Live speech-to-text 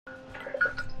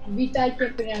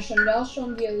Vítajte pri našom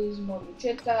ďalšom dieli z modu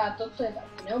cete a toto je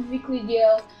taký neobvyklý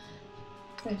diel,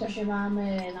 pretože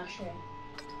máme naše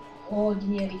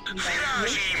hodne rýchly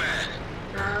tanky.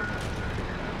 No,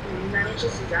 na niečo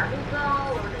si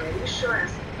zabudol, on je Rišo, ja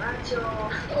som Paťo.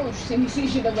 To už si myslíš,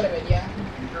 že dobre vedia,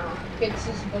 No. keď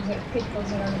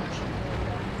pozerali naše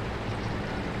videá.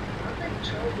 No tak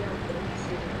čo, biel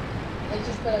princíp.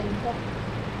 Chceš povedať info?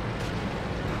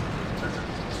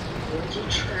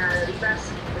 Puntička,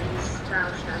 rybársky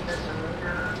prístav, štandardná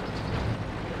vojna.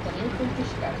 To nie je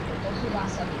puntička, to sú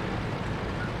zásady.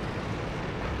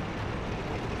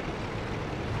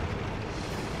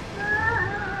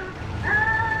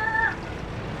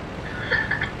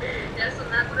 Ja som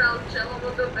nabral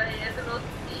čelovodové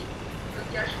jednotky do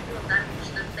ťažkého tanku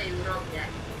 4. úrovne.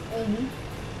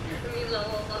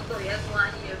 Milovalo to jedlo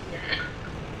ani jemne.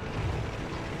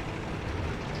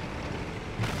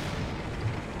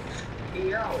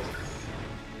 Jokes.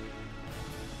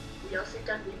 Videl si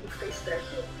tam výbuch tej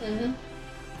strechy?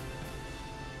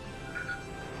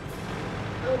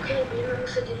 OK, budeme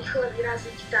musieť rýchle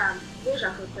vyraziť tam. Vieš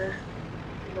ako to je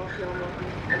vo filmoch.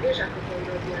 A vieš ako to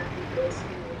robia tí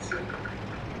prieskumníci.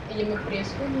 Ideme v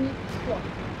prieskumníctvo?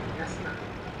 Jasná.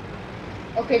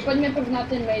 OK, poďme prv na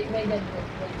ten Mayday blok.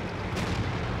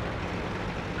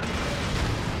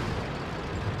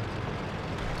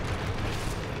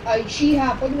 Aj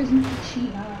číha, poďme zničiť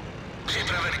číha.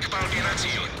 Připraven k palbě na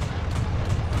cíl.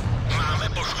 Máme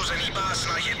poškozený pás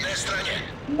na jedné straně.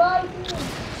 Majdu!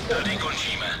 Tady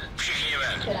končíme. Všichni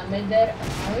ven. Teda Meder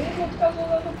a jednotka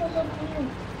zelenou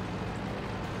pozorku.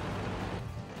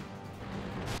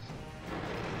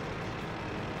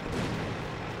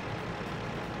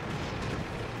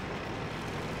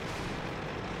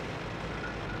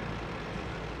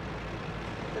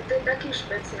 To je taký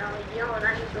špeciálny diel,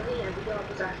 na ňu to nevidel,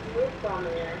 lebo za chvíľu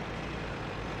plánuje.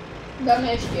 Dáme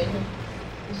ešte jednu.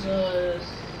 Z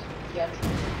jačku.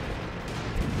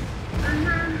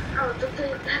 Aha, ale toto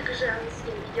je tak, že ani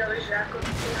ste videli, že ako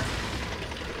to je.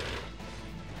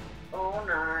 Oh,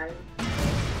 nice.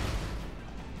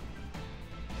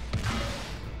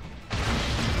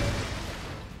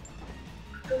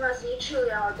 Tu ma zničili,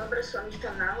 ale dobre som ich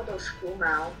tam náhodou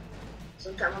skúmal.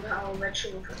 Som tam odhalil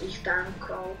väčšinu ich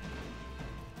tankov.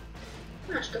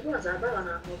 No až to bola zábava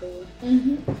náhodou.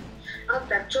 Ale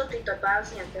tak čo, ty to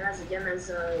pauzni a teraz ideme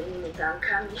s inými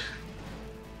tankami.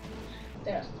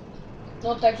 Teraz.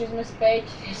 No takže sme späť.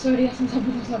 Sorry, ja som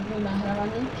zabudol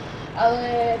nahrávanie.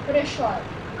 Ale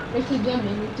prešli 2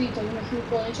 minúty, to sme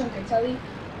chvíľku o niečom kecali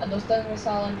a dostali sme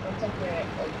sa len v podstate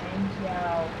od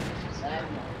Endial sem.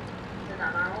 Teda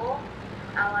malo,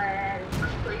 ale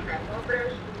klidné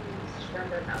pobreží,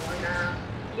 štandardná vojna,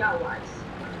 Yawais.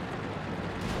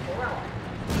 Volala.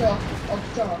 Čo? Od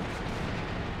čoho?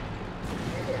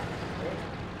 Neviem.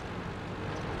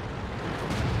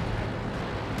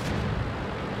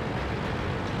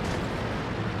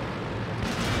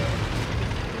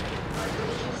 Ale to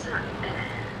už sa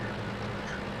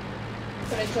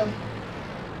Prečo?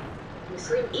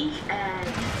 myslím ich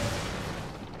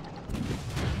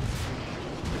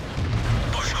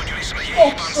Poškodili jsme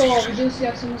jejich Kokso, pancíř. videl si,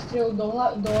 jak som strelil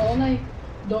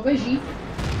do veží?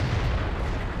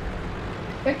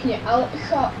 Pekne, ale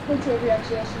počuj, jak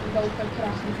si ja som dal úplne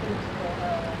krásny klip toho.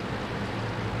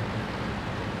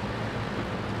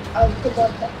 Ale to bola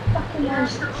takú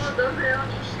Ináč máš. to bolo dobre, on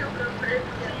išiel dopredu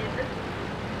a jeden.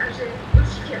 A že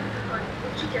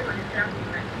určite ho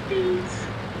netrafíme. Víc.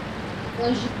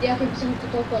 Lenže ja keby som to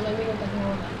toľko neminul,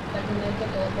 tak ho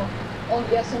toto, lebo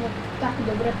ja som ho tak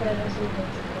dobre prerazil do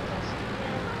čokoľvek.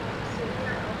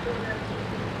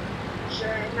 Že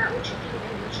na určitý,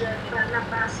 že na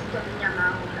pási to mňa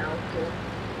málo helku.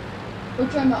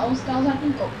 Počujem ma, on stál za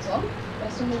tým kopcom, ja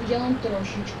som ho videl len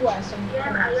trošičku a ja som ho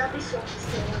Viem, a ja by som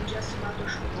myslel, že som mal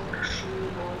trošku horší,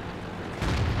 no.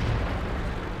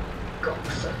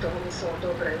 Kokso, toho myslel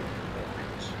dobre.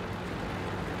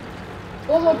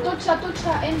 Pozor, toč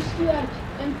sa, M Stewart,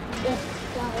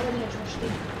 tá hore niečo, ty,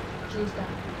 či istá.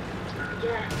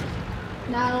 Kde?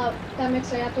 Tam, jak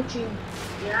sa ja točím.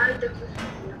 Ja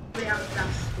priamo tam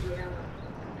strieľam.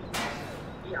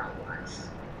 Ja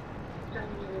vás. Tam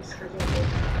neviem schadiať.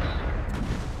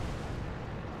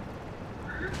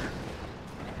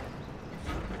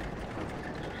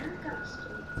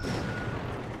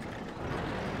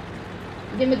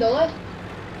 Ideme dole?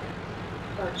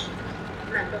 Poď.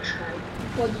 Ne, počkaj.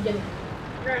 Poď, ideme.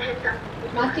 Ne, hen tam.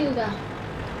 Matilda.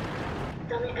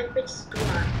 Tam je M5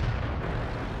 Stuart.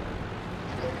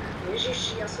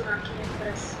 Ježiši, ja som aký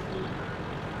nepresný.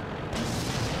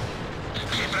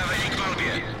 Připraveni k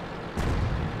palbě.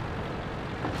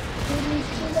 Kurva,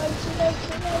 Přidaj.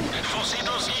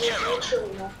 Vozidlo zničeno.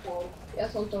 Ja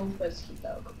som to úplne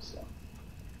schytal, kokso.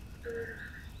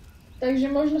 Takže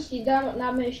možno si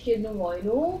dáme ešte jednu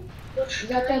vojnu.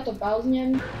 Zatiaľ to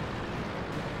pauznem.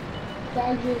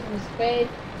 Takže sme späť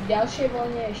v ďalšej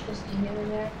vojne, ešte stihneme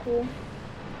nejakú.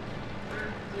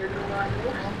 Jednu vojnu?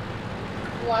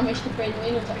 Máme ešte 5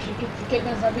 minút, takže keď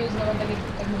nás zabijú znova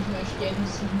tak možno ešte jednu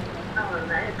stihneme. Ale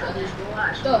ne, to už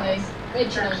bola až to hej,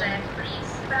 väčšinou. Takže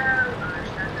prístav, máš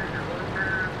na vojna.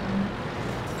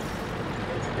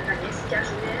 Keď sa teda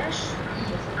nesťažuješ,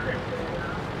 to som chvíľa.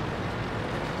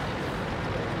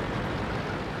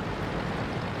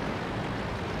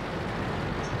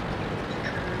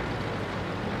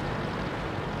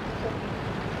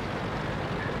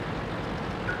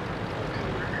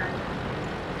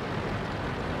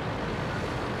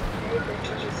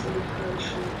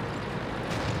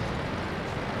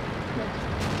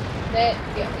 Ne,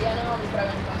 ja nemám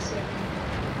upravený pasiek.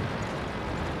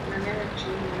 Ja neviem,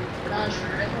 či Máš,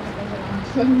 preto ma pozerám na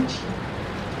tvoju či.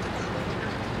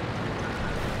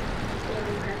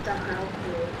 Neviem, tam hral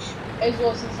kľúč.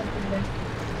 S82.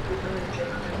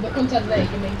 Dokonca dve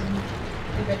ideme ich zničiť.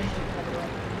 Vyberieš ich na druhé.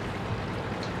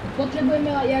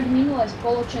 Potrebujeme jak minulé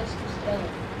spoločenskú strelu.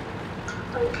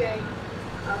 OK.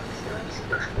 A strelím si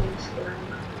trošku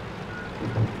stranu.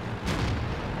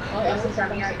 No, ja som som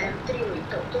tam aj M3,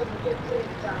 toto bude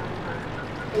brutálne.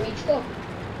 Líčko?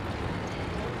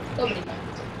 Dobrý tak.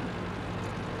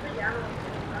 Ja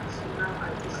tak som mal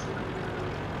aj ty si mal.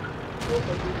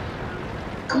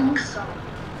 Kokso.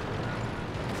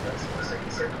 To som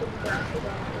 80 krátko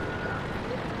dal.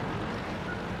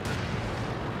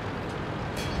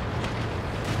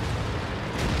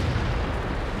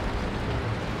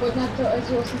 Poď na to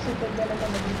S85 bereme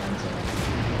do distancie.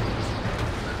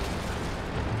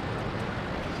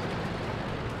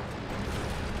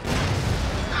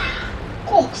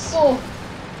 Kokso!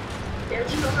 Ja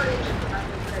ti hovorím, že to máš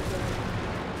dobre dělat.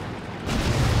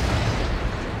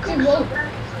 Ty vol...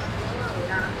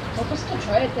 Ja. Kokos to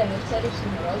čo je, tie hecery sú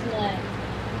hrozné.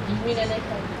 Nič mi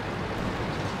nenechaj.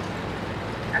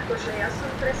 Akože ja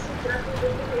som presne pravdu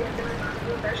dobu jeden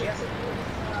takže ja som to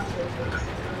myslela, že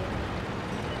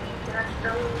tak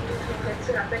tam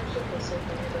hecera pekne som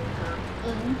to nedokám.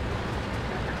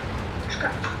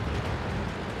 Počka.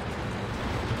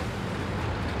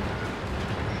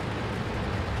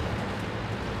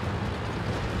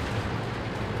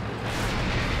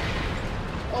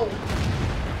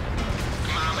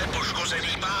 Máme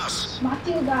poškozený pás.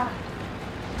 Matilda!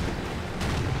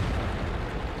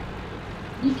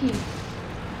 Díky.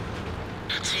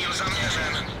 Cíl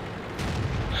zaměřen.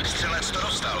 Střelec to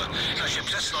dostal. Naše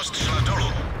přesnost šla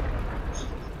dolů.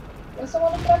 Ja som ho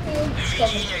netrafil.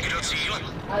 Vidí někdo cíl?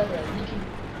 Ale dobre, díky.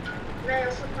 Ne,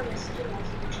 ja som to nestihla.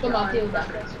 To Matilda.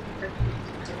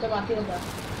 To Matilda.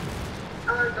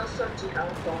 Ale to som ti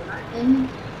helpol, ne?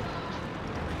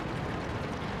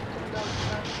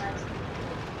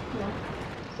 No.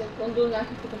 Sekundu,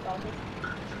 nejaký to pauzu.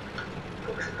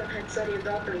 Koľko sa ten hecer je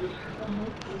dobrý.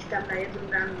 Ich tam na jednu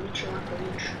ránu ničil ako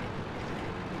nič.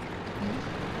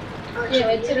 Ale čo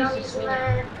vyhrali sme,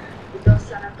 kto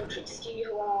sa natočiť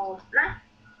stihlo,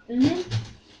 ne?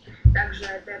 Takže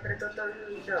to je pre toto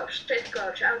video všetko.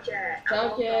 Čaute.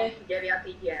 Čaute. A potom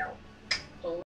 9. diel.